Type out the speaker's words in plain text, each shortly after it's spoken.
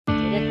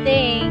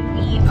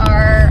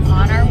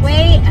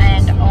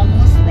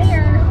almost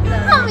there.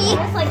 Mommy!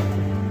 It's like,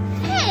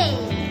 Hey!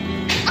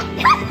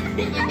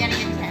 you're getting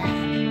a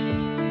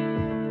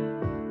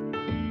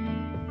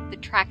 10. The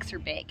tracks are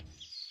big.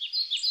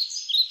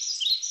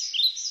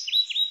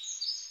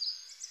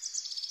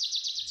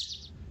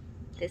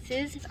 This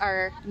is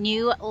our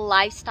new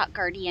livestock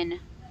guardian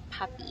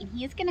puppy.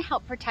 He is going to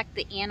help protect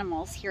the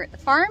animals here at the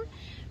farm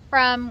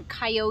from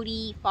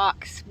coyote,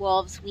 fox,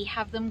 wolves. We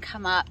have them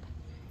come up,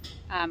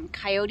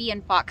 coyote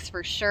and fox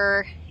for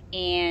sure,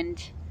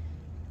 and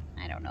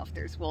I don't know if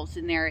there's wolves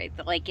in there.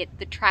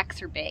 The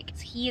tracks are big.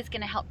 So he is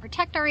going to help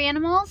protect our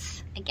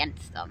animals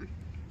against them.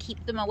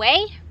 Keep them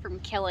away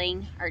from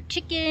killing our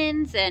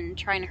chickens and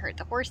trying to hurt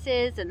the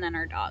horses and then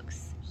our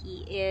dogs. He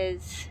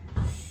is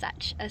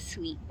such a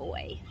sweet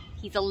boy.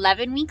 He's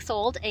 11 weeks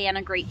old and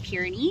a Great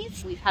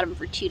Pyrenees. We've had him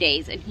for 2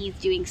 days and he's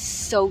doing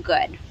so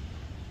good.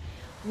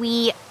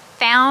 We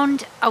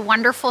found a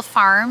wonderful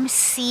farm,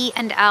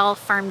 C&L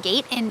Farm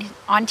Gate in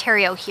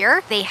Ontario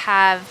here. They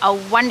have a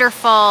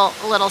wonderful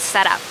little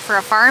setup for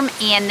a farm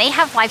and they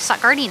have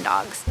livestock guardian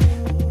dogs.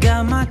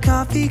 Got my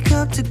coffee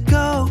cup to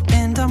go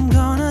and I'm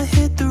gonna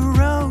hit the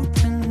road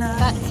tonight.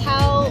 That's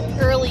how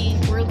early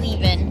we're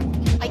leaving.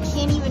 I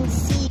can't even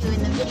see you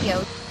in the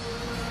video.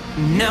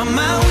 Now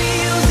my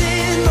wheels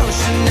in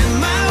motion and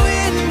my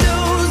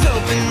windows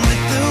open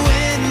with the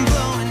wind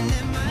blowing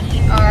in my We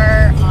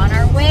are on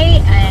our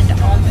way and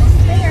almost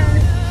there.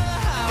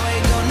 highway.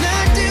 Gonna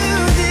do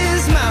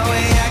this my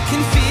way. I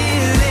can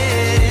feel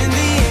it in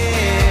the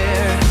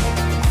air.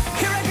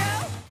 Here I go.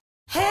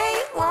 Hey,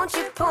 won't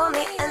you pour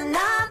me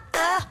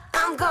another?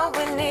 I'm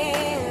going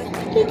in.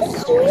 It's the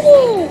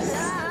sweetest!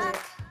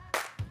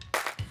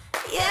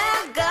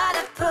 Yeah,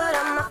 gotta put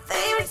on my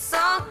favorite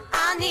song.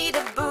 I need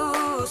a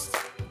boost.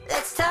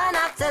 Let's turn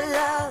up the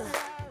love.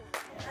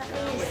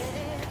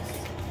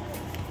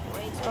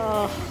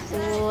 Oh,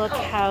 look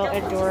how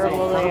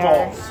adorable they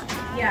are.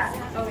 Yeah,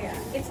 oh yeah.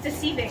 It's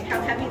deceiving how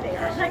heavy they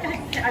are. Like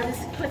I was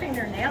clipping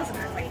their nails and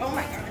I was like, oh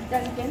my god,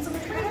 does it gain so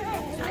much weight?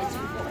 Nice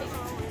boy.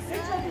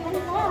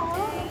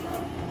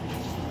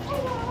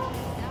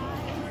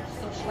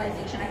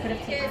 Socialization, I could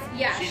have taken.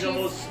 Yeah, she's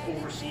almost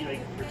overseeing,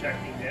 like,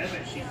 protecting them,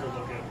 and she's the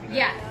lookout for them.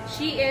 Yeah,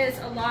 she is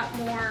a lot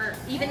more,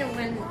 even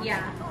when,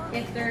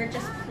 if they're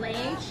just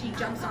playing, she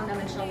jumps on them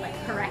and she'll like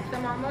correct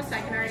them almost.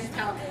 I can already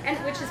tell, and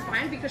which is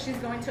fine because she's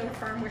going to a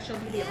farm where she'll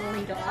be the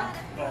only dog,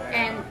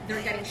 and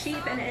they're getting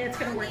sheep, and it's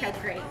going to work out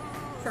great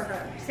for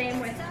her. Same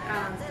with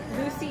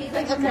Lucy.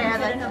 Like, okay,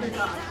 get another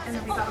dog, and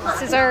then we got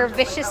This is our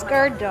vicious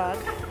guard dog.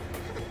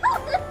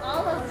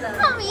 all of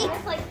them. Mommy!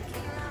 It's like,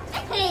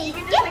 Hey! you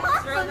can Get just like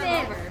off throw of them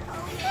it! over.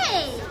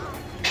 Hey!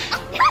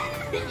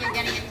 You're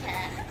getting a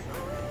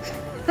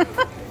 10.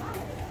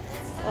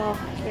 Oh,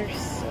 they're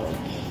so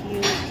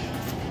cute.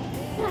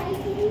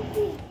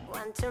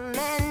 One too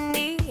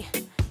many.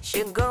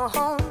 Should go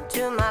home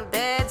to my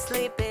bed,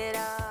 sleep it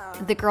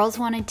up. The girls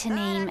wanted to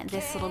name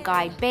this little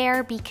guy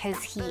Bear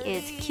because he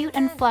is cute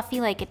and fluffy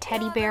like a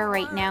teddy bear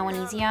right now when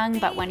he's young,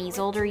 but when he's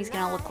older he's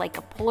gonna look like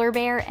a polar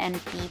bear and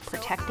be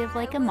protective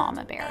like a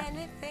mama bear.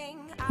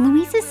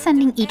 Louise is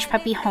sending each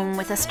puppy home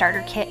with a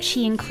starter kit.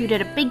 She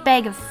included a big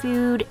bag of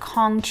food,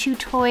 Kong chew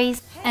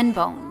toys, and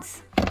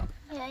bones.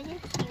 Yeah, you're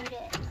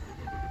cutest.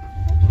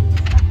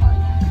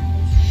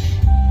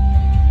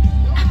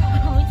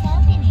 What's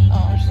happening?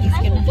 Oh, he's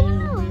gonna...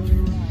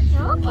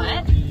 You're okay.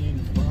 What?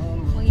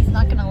 Well, he's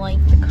not gonna like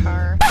the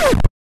car.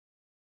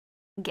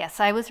 Guess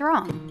I was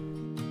wrong.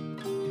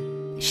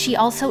 She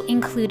also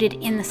included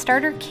in the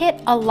starter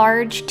kit a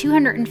large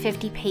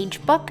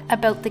 250-page book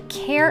about the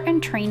care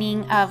and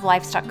training of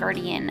livestock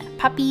guardian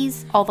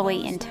puppies all the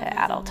way into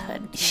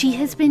adulthood. She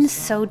has been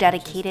so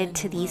dedicated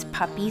to these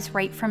puppies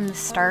right from the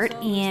start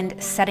and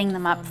setting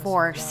them up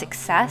for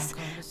success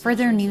for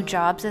their new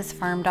jobs as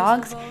farm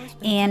dogs,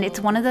 and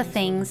it's one of the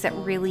things that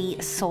really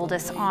sold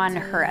us on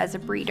her as a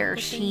breeder.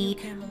 She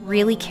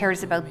really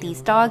cares about these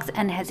dogs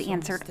and has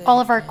answered all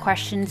of our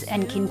questions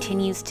and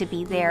continues to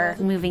be there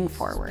moving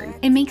forward.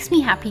 It makes me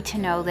happy to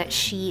know that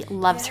she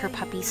loves her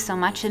puppies so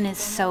much and is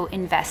so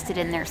invested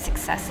in their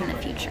success in the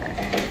future.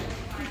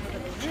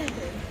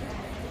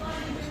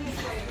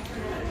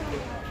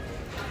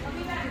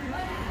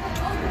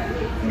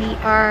 We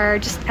are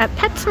just at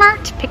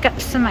PetSmart to pick up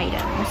some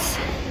items.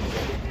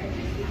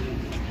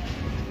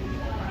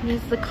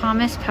 He's the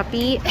calmest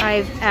puppy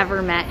I've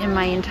ever met in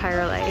my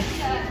entire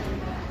life.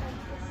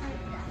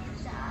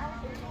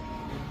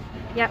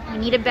 Yep, we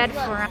need a bed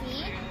for him.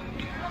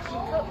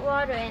 Put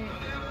water in.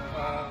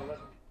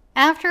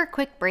 After a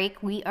quick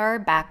break, we are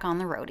back on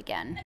the road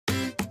again.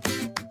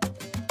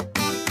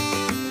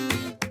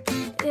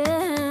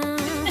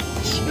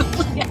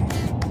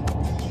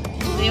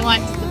 We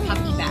want the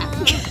puppy back.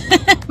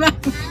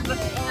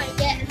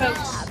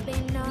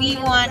 We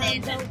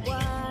wanted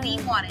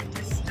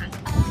this stuff.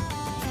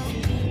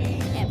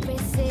 Every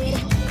city,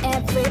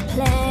 every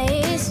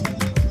place.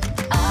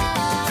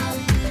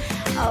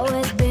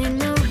 Always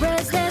been a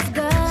restless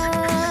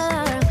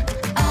girl.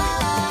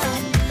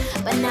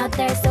 But now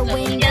there's a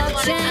wind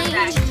of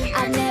change.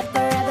 I've never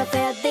ever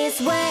felt this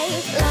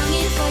way.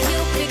 Longing for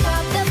you, pick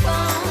up the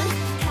phone.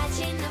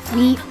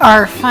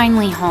 are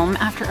finally home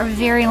after a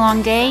very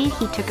long day.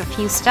 He took a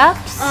few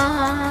steps.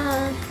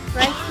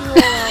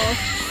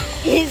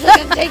 He's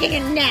like taking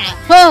a nap.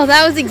 Oh,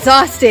 that was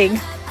exhausting.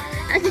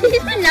 I think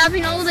he's been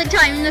napping all the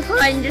time in the car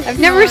and just I've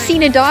never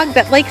seen a dog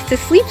that likes to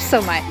sleep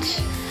so much.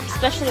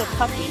 especially a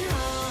puppy.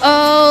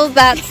 Oh,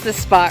 that's the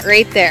spot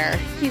right there.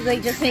 He's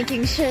like just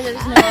making sure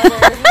there's no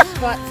other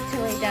spots to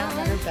lay down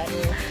that are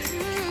better.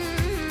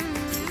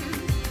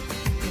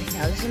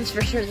 Now this one's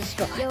for sure the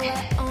spot.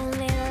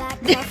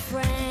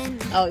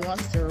 Oh, he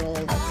wants to roll.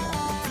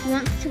 He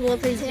wants to roll,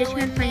 but he's just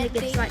trying to find a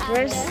good spot.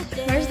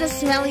 Where's the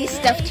smelly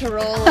stuff to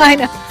roll? I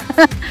know.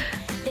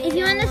 If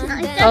you want the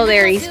smelly stuff. Oh,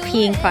 there, he's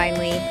peeing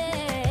finally.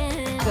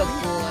 Good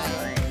boy.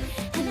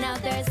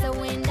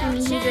 I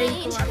mean, he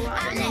drinks a lot of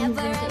water and then he's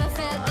going to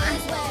take a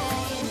lot.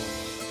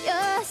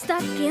 You're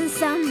stuck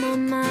inside my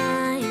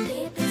mind.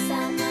 Deep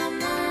inside my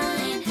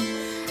mind.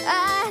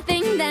 I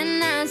think that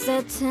now's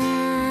the time.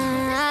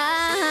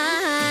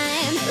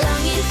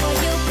 Longing for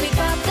you, pick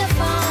up the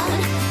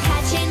phone.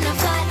 Catching a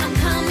flight, I'm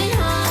coming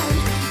home.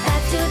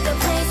 Back to the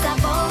place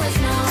I've always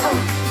known.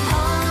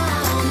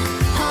 Home,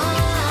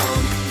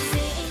 home.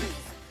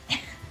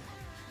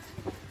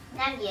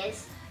 Now he is.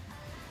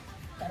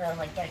 Gotta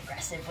like get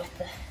aggressive with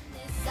the.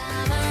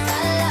 Summer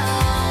alone.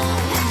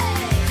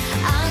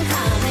 I'm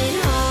coming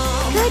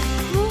home. Good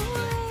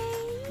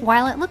boy.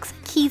 While it looks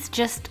like he's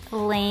just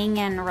laying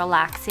and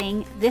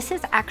relaxing, this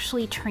is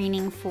actually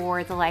training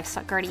for the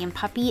livestock guardian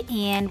puppy,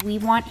 and we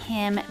want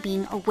him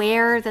being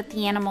aware that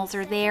the animals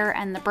are there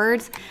and the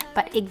birds,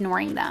 but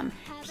ignoring them.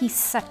 He's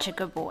such a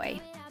good boy.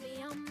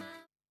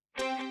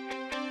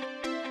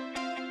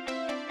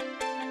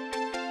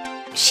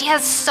 She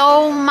has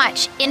so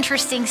much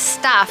interesting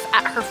stuff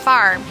at her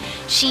farm.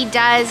 She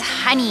does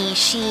honey,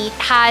 she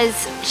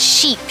has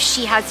sheep,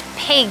 she has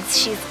pigs,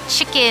 she has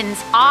chickens.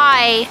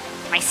 I,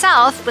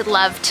 myself, would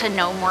love to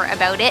know more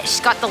about it. She's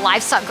got the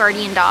livestock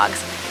guardian dogs.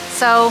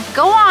 So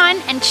go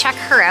on and check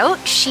her out.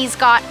 She's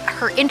got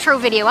her intro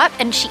video up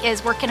and she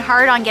is working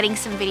hard on getting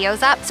some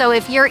videos up. So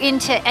if you're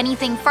into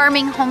anything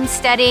farming,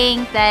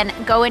 homesteading, then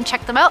go and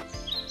check them out.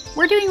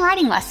 We're doing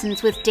riding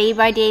lessons with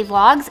day-by-day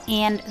vlogs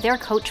and their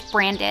coach,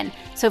 Brandon.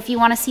 So if you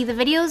want to see the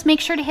videos, make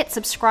sure to hit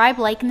subscribe,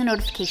 like, and the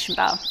notification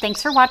bell.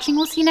 Thanks for watching.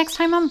 We'll see you next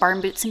time on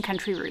Barn Boots and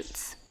Country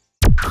Roots.